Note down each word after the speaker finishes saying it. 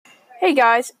Hey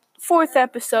guys, fourth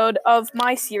episode of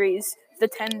my series, the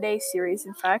 10-day series,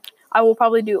 in fact. I will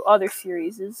probably do other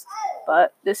series,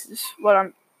 but this is what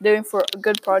I'm doing for a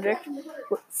good project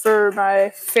for my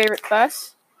favorite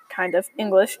class, kind of,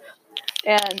 English.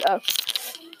 And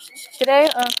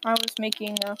today I was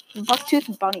making a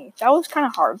bucktooth bunny. That was kind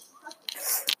of hard.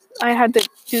 I had to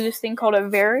do this thing called a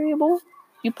variable.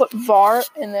 You put var,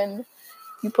 and then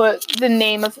you put the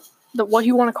name of what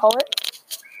you want to call it,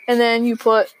 and then you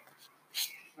put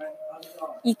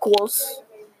equals,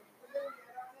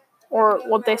 or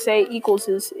what they say equals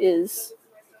is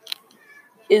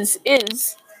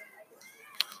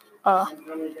uh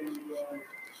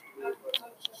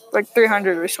like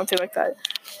 300 or something like that.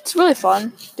 It's really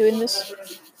fun doing this.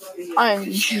 I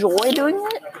enjoy doing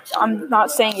it. I'm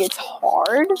not saying it's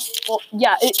hard. Well,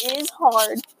 yeah, it is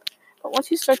hard, but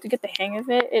once you start to get the hang of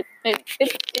it,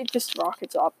 it just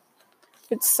rockets up.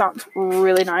 It sounds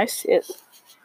really nice.